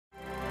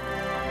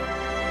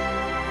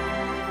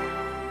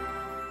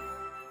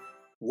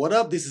What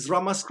up? This is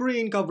Rama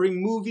Screen covering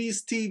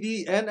movies,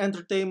 TV, and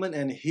entertainment,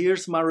 and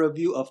here's my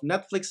review of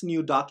Netflix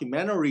new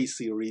documentary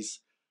series,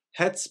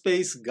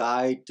 Headspace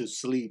Guide to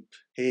Sleep.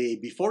 Hey,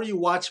 before you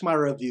watch my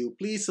review,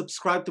 please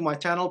subscribe to my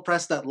channel,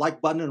 press that like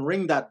button, and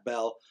ring that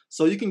bell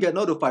so you can get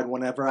notified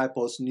whenever I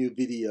post new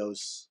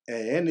videos.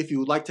 And if you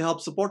would like to help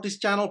support this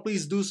channel,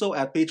 please do so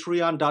at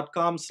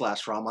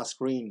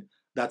patreon.com/ramascreen.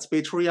 That's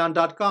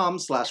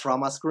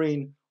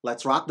patreon.com/ramascreen.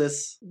 Let's rock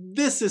this.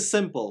 This is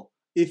simple.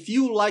 If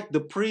you like the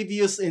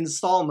previous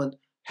installment,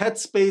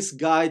 Headspace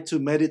Guide to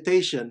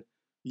Meditation,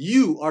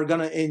 you are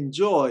gonna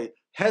enjoy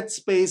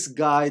Headspace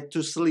Guide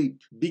to Sleep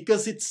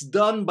because it's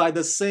done by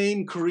the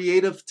same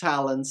creative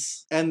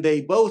talents and they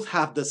both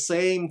have the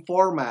same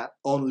format,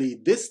 only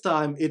this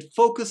time it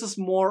focuses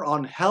more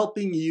on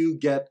helping you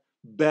get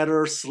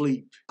better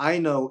sleep. I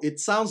know, it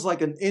sounds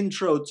like an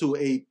intro to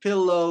a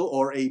pillow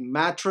or a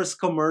mattress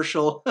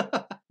commercial,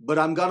 but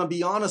I'm gonna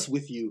be honest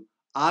with you.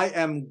 I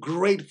am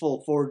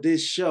grateful for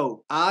this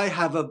show. I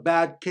have a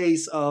bad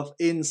case of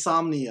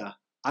insomnia.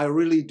 I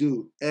really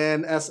do.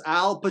 And as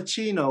Al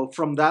Pacino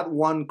from that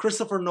one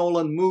Christopher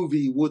Nolan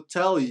movie would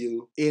tell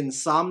you,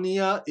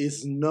 insomnia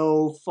is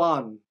no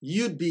fun.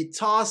 You'd be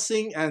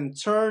tossing and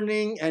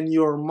turning and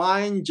your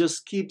mind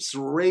just keeps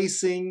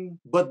racing.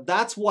 But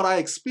that's what I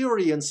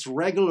experience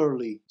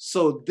regularly.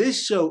 So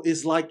this show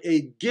is like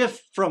a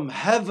gift from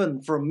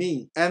heaven for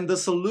me. And the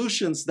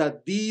solutions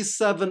that these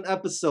 7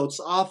 episodes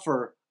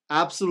offer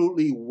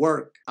absolutely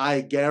work.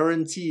 I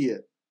guarantee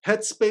it.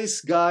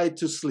 Headspace Guide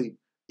to Sleep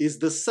is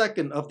the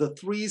second of the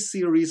 3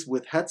 series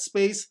with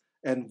Headspace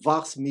and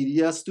Vox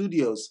Media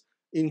Studios,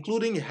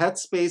 including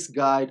Headspace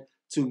Guide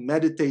to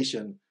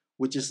Meditation,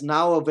 which is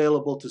now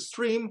available to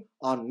stream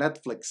on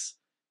Netflix.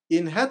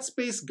 In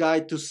Headspace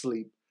Guide to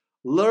Sleep,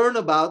 learn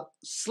about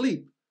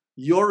sleep,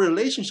 your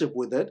relationship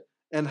with it,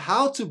 and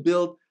how to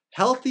build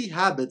healthy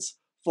habits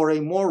for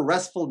a more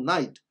restful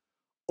night.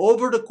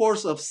 Over the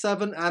course of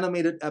 7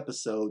 animated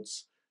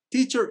episodes,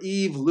 teacher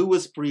Eve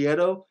Lewis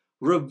Prieto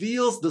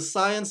reveals the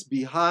science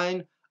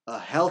behind a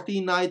healthy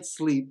night's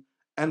sleep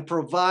and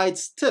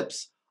provides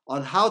tips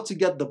on how to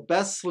get the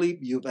best sleep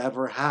you've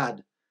ever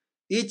had.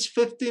 Each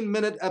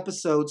 15-minute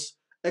episodes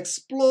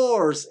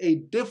explores a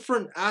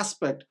different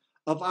aspect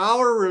of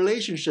our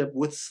relationship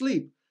with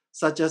sleep,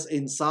 such as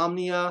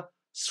insomnia,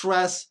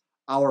 stress,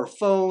 our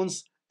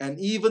phones, and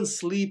even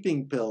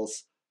sleeping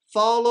pills,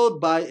 followed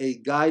by a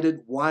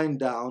guided wind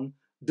down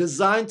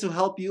designed to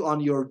help you on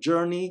your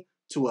journey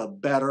to a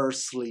better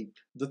sleep.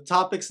 The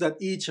topics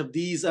that each of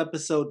these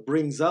episodes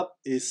brings up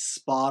is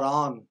spot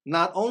on.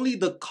 Not only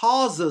the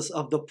causes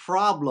of the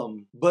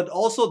problem, but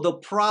also the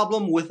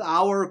problem with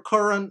our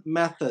current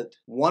method.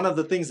 One of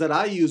the things that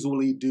I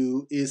usually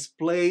do is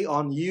play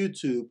on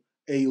YouTube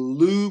a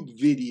loop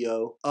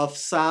video of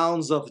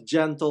sounds of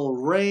gentle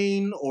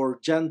rain or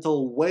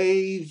gentle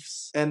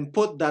waves and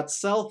put that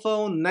cell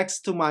phone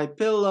next to my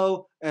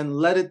pillow and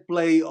let it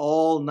play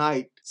all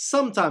night.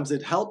 Sometimes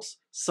it helps,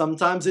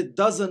 sometimes it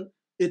doesn't.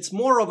 It's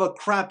more of a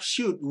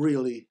crapshoot,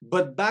 really.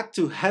 But back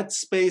to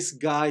Headspace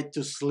Guide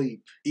to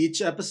Sleep. Each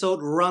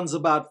episode runs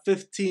about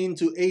 15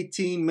 to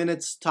 18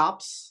 minutes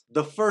tops.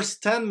 The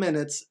first 10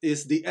 minutes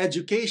is the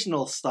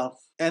educational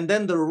stuff. And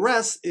then the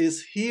rest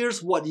is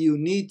here's what you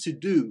need to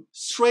do.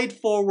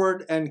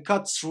 Straightforward and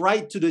cuts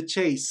right to the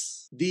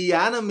chase. The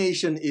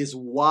animation is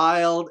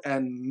wild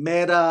and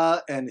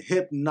meta and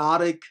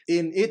hypnotic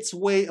in its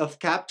way of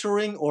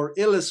capturing or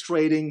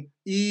illustrating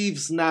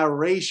Eve's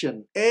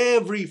narration.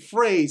 Every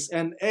phrase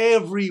and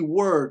every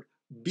word,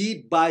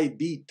 beat by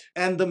beat.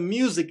 And the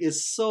music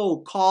is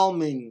so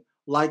calming,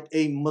 like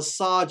a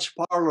massage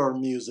parlor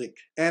music.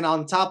 And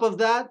on top of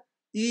that,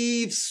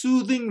 Eve's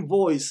soothing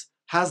voice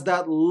has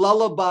that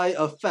lullaby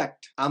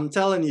effect. I'm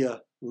telling you,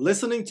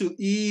 listening to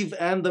Eve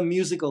and the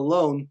music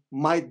alone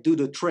might do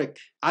the trick.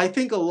 I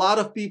think a lot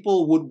of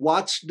people would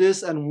watch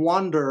this and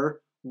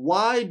wonder,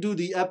 why do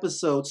the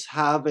episodes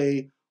have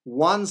a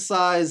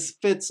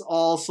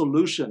one-size-fits-all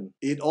solution?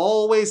 It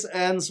always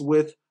ends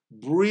with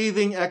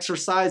breathing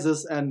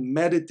exercises and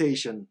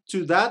meditation.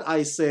 To that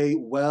I say,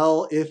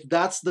 well, if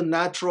that's the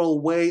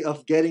natural way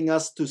of getting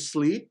us to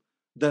sleep,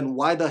 then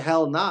why the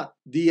hell not?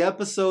 The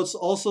episodes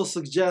also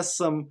suggest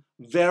some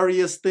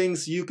various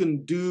things you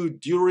can do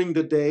during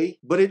the day,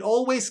 but it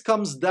always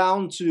comes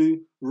down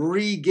to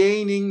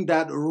regaining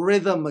that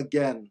rhythm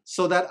again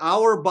so that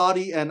our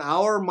body and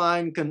our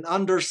mind can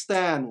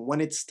understand when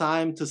it's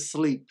time to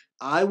sleep.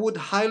 I would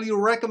highly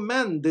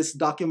recommend this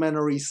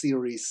documentary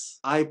series.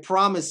 I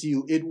promise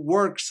you, it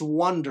works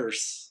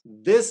wonders.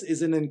 This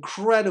is an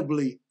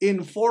incredibly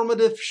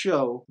informative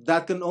show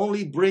that can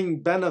only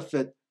bring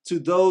benefit to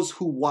those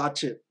who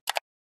watch it.